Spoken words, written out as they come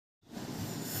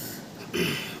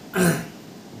Tough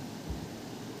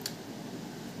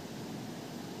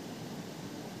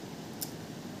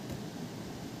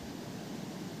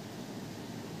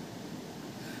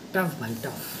ভাই,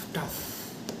 tough tough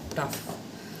tough.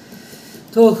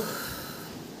 তো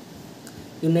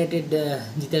United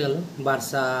জিতে গেল,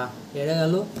 বার্সা হেরে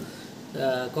গেল।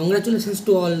 Congratulations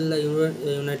to all the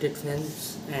United fans,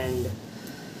 and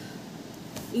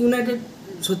United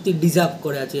সত্যি ডিজার্ভ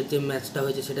করে আছে, যে ম্যাচটা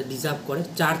হয়েছে সেটা ডিজার্ভ করে।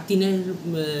 4-3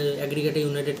 অ্যাগ্রিগেটে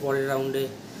ইউনাইটেড পরের রাউন্ডে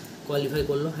কোয়ালিফাই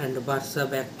করলো, and Barca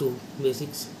back to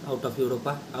basics, out of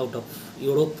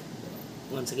Europe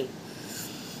one second.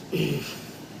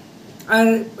 R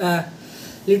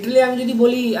literally আমি যদি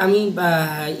বলি, আমি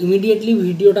ইমিডিয়েটলি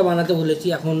ভিডিওটা বানাতে বলেছি।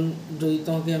 এখন যদি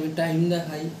তোমাকে আমি টাইম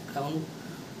দেখাই, কারণ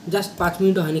জাস্ট 5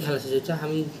 মিনিটও হয়নি খেলা শেষ হচ্ছে।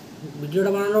 আমি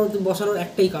ভিডিওটা বসানোর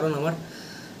একটাই কারণ,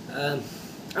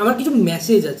 আমার কিছু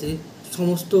মেসেজ আছে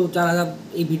সমস্ত যারা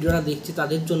এই ভিডিওটা দেখছে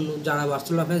তাদের জন্য, যারা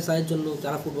বার্সেলোনা ফ্যান্স তাদের জন্য,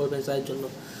 যারা ফুটবল ফ্যান্স তাদের জন্য।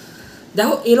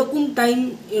 দেখো, এরকম টাইম,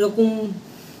 এরকম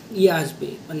আসবে,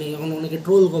 মানে এখন অনেকে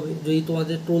ট্রোল হবে। যদি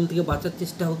তোমাদের ট্রোল থেকে বাঁচার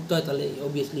চেষ্টা করতে হয়, তাহলে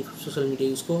অবভিয়াসলি সোশ্যাল মিডিয়া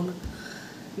ইউজ করো না।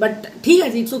 বাট ঠিক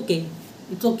আছে, ইটস ওকে।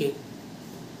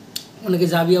 অনেকে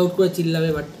জাবি আউট করে চিল্লাবে,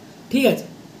 বাট ঠিক আছে,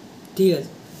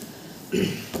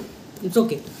 ইটস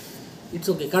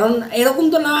ওকে। কারণ এরকম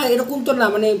তো না,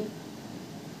 মানে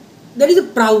there is a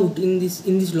proud in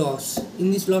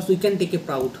this loss we can take a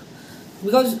proud,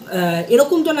 because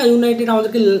এরকম তো না ইউনাইটেড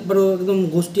আমাদেরকে একদম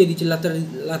গোষ্ঠিয়ে দিচ্ছে,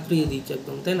 লাতড়িয়ে দিচ্ছে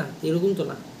একদম, তাই না? এরকম তো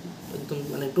না একদম,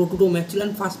 মানে টো ম্যাচ ছিল।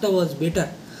 And first half was better,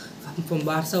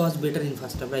 Barca was better in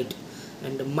first half, right?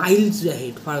 And Miles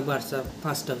ahead Barca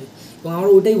first হাফে। এবং আমার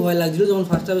ওইটাই ভয় লাগছিলো যখন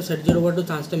ফার্স্ট হাফে সার্জিও রোবার্টো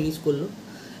চান্সটা মিস করলো।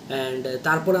 অ্যান্ড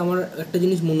তারপরে আমার একটা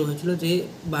জিনিস মনে হয়েছিল যে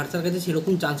বার্সার কাছে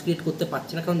সেরকম চান্স ক্রিয়েট করতে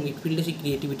পারছে না, কারণ মিডফিল্ডে সেই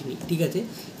ক্রিয়েটিভিটি নেই। ঠিক আছে,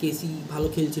 কেসি ভালো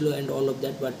খেলছিল and all of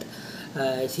that, but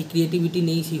সেই ক্রিয়েটিভিটি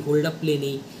নেই, সেই হোল্ড আপ প্লে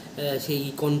নেই, সেই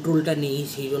কন্ট্রোলটা নেই,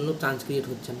 সেই জন্য চান্স ক্রিয়েট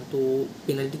হচ্ছে না। তো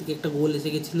পেনাল্টি থেকে একটা গোল এসে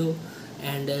গেছিলো,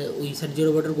 অ্যান্ড ওই সার্জিও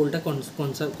রোবার্টোর গোলটা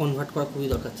কনভার্ট করা খুবই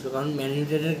দরকার ছিল, কারণ ম্যান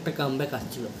ইউনাইটেডের একটা কামব্যাক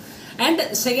আসছিল। And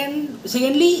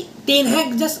secondly ten hag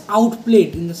just outplayed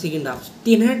in the second half.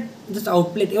 Just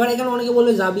outplayed. এবার এখানে অনেকে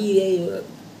বলবে যাবি,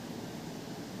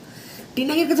 টেন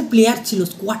হ্যাগের কাছে প্লেয়ার ছিল,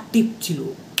 স্কোয়াড টিপ ছিল।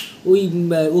 ওই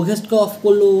ওভেস্টকে অফ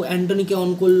করলো, অ্যান্টনিকে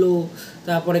অন করলো,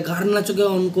 তারপরে গার্নাচোকে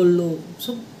অন করলো।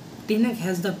 So ten hag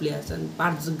has the players, and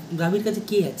জাবির কাছে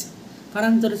কে আছে?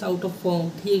 Farhan Torres out of form,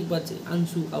 ঠিক আছে,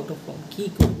 আনসু আউট অফ ফর্ম, কী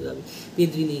করবে যাবি?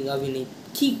 পেদ্রি নেই, গাভি নেই,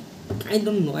 কী আই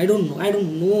ডোন্ট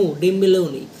নো ডেমবেলেও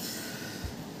নেই।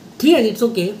 ঠিক আছে, it's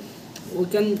okay,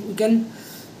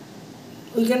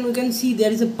 we can see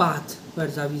there is a path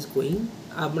where Xavi is going.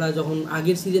 আমরা যখন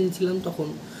আগের সিজনে ছিলাম তখন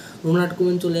রোনাল্ড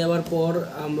কোমেন চলে যাওয়ার পর,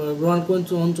 রোনাল্ড কোমেন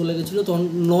যখন চলে গেছিলো তখন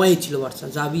 9 ছিল বার্সা,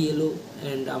 জাবি এলো,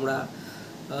 অ্যান্ড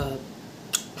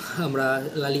আমরা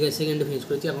লালিগায় সেকেন্ডে ফিনিশ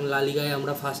করেছি। এখন লালিগায়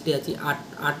আমরা ফার্স্টে আছি,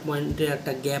 8 পয়েন্টের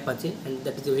একটা গ্যাপ আছে, and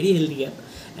that is a very healthy gap,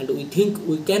 and we think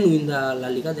we can win the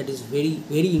La Liga, that is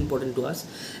very important to us.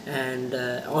 And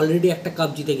already একটা কাপ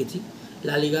জিতে গেছি,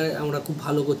 লালিগায় আমরা খুব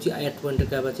ভালো করছি, 8 পয়েন্টের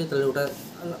গ্যাপ আছে, তাহলে ওটা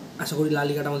আশা করি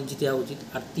লালিগাটা আমাদের জিতে যাওয়া উচিত।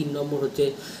 আর 3 নম্বর হচ্ছে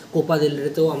কোপা দেল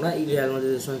রেতেও আমরা রিয়াল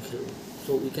মাদ্রিদের সঙ্গে খেলবো।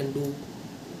 So we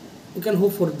can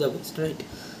hope for the best, right?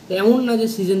 এমন না যে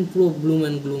সিজন পুরো গ্লুম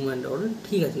অ্যান্ড অল,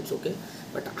 ঠিক আছে, ইটস ওকে।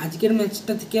 বাট আজকের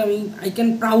ম্যাচটা থেকে I can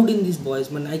proud in this boys,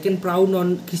 মানে I can proud on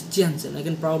Christiansen, I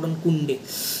can proud on কুন্ডে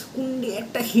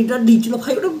একটা হেডার দিয়েছিল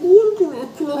ভাই, ওটা গোল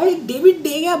করেছিল ভাই। ডেভিড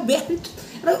ডেগেয়া ব্যাট,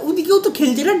 ওদিকেও তো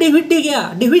খেলছে না ডেভিড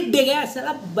ডেগেয়া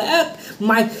সালা ব্যাট,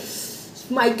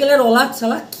 মাইকেলের অলাদ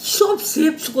সালা কী সব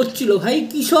সেভস করছিল ভাই,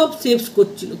 কী সব সেভস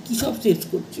করছিল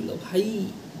ভাই,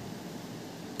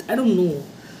 আই ডোন্ট নো।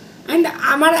 অ্যান্ড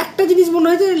আমার একটা জিনিস মনে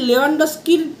হয় যে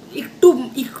লেভানডস্কির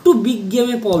একটু বিগ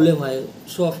গেমে প্রবলেম হয়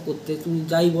শো অফ করতে। তুমি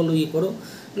যাই বলো করো,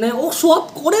 মানে ও শো অফ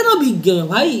করে না বিগ গেমে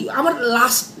ভাই। আমার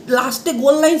লাস্টে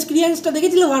গোল লাইন ক্লিয়ারেন্সটা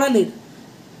দেখেছিলে ভারানের,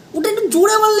 ওটা একটু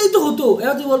জোরে মারলেই তো হতো।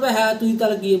 এবার তুই বলবে হ্যাঁ তুই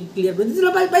তাহলে গিয়ে ক্লিয়ার করে দিয়েছিল।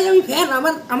 ভাই আমি ফ্যান,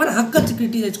 আমার হাক কাছে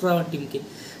ক্রিটিসাইজ করা আমার টিমকে,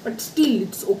 বাট স্টিল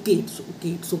ইটস ওকে,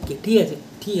 ঠিক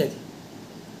আছে,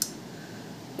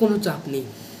 কোনো চাপ নেই,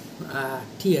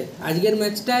 ঠিক আছে। আজকের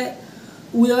ম্যাচটায়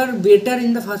we are better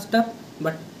in the first half,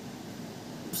 but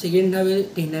second হাফে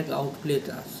টেন হ্যাগ আউটপ্লেড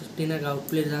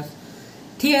আস।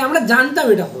 ঠিক আছে, আমরা জানতাম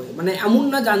এটা হবে, মানে এমন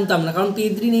না জানতাম না, কারণ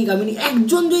পেদ্রি নেই, গাভি নেই।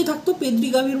 একজন যদি থাকতো পেদ্রি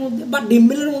গাভির মধ্যে বা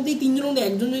ডেম্বেলের মধ্যে, এই 3 জনের মধ্যে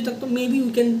একজন যদি থাকতো, maybe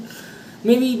we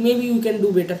can do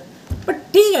better. But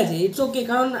ঠিক আছে, ইটস ওকে।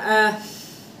 কারণ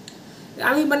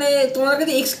আমি মানে তোমাদের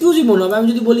কাছে এক্সকিউজই মনে হবে আমি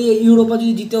যদি বলি ইউরোপা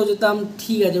যদি জিতেও যেতাম,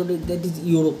 ঠিক আছে, ওটা that is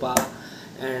Europa,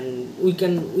 and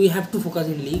we have to focus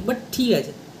in league. But ঠিক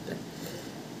আছে,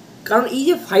 কারণ এই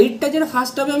যে ফাইটটা যেটা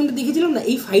ফার্স্ট হাফে আমি দেখেছিলাম না,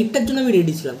 এই ফাইটটার জন্য আমি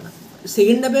রেডি ছিলাম না।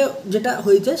 সেকেন্ড হাফে যেটা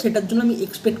হয়েছে সেটার জন্য আমি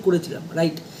এক্সপেক্ট করেছিলাম,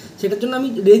 রাইট, সেটার জন্য আমি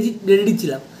রেডি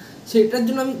ছিলাম, সেটার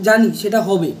জন্য আমি জানি সেটা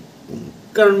হবে,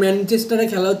 কারণ ম্যানচেস্টারে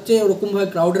খেলা হচ্ছে ওরকমভাবে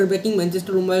ক্রাউডের ব্যাকিং,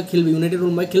 ম্যানচেস্টার রুমভাবে খেলবে, ইউনাইটেড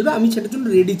রুমভাবে খেলবে, আমি সেটার জন্য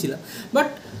রেডি ছিলাম। বাট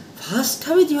ফার্স্ট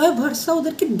হাফে যেভাবে বার্সা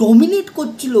ওদেরকে ডমিনেট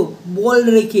করছিল বল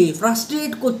রেখে,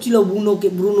 ফ্রাস্ট্রেট করছিল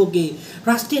ব্রুনোকে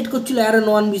ফ্রাস্ট্রেট করছিল অ্যারন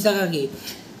ওয়ান-বিসাকাকে,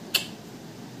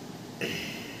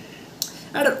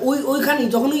 আর ওইখানেই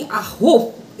যখন ওই hope,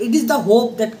 it is the hope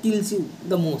that kills you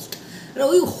the most,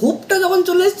 ওই হোপটা যখন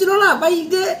চলে এসেছিলো না ভাই,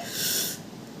 যে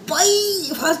ভাই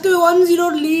first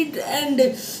 1-0 lead and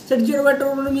Sergio রোবের্টো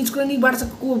miss করে নিই, বার্সা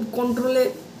খুব কন্ট্রোলে,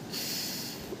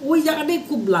 ওই জায়গাটাই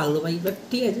খুব লাগলো ভাই। বাট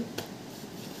ঠিক আছে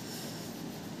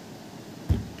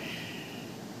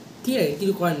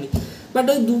কিছু করেননি। বাট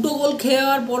ওই দুটো গোল খেয়ে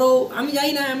যাওয়ার পরও আমি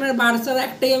জানি না, আমার বার্সার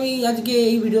একটাই, আমি আজকে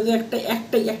এই ভিডিওতে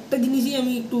একটা জিনিসই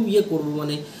আমি একটু করবো,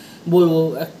 মানে বলবো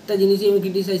একটা জিনিসই আমি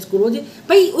ক্রিটিসাইজ করবো, যে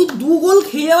ভাই ওই 2 গোল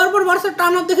খেয়ে যাওয়ার পর বার্সার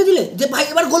টার্ন আপ দেখেছিলে, যে ভাই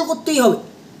এবার গোল করতেই হবে।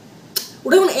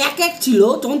 ওটা যখন 1-1 ছিল,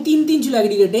 যখন 3-3 ছিল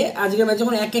অ্যাগ্রিগেটে, আজকের ম্যাচ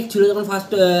যখন 1-1 ছিল, যখন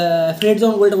ফার্স্ট ফ্রেড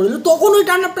যখন গোলটা করেছিল, তখন ওই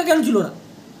টার্ন আপটা কেন ছিল না?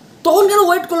 তখন কেন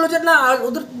ওয়েট করলো যে না আর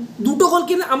ওদের 2টো গোল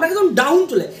কিনে আমরা একদম ডাউন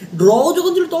চলে, ড্রও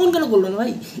যখন ছিল তখন কেন করলো না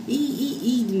ভাই?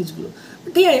 এই জিনিসগুলো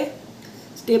ঠিক আছে,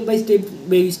 step by step,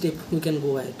 baby step we can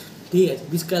go at, ঠিক আছে।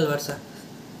 বিস্কাল বার্সা,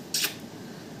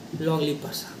 লং লিভ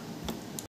বার্সা।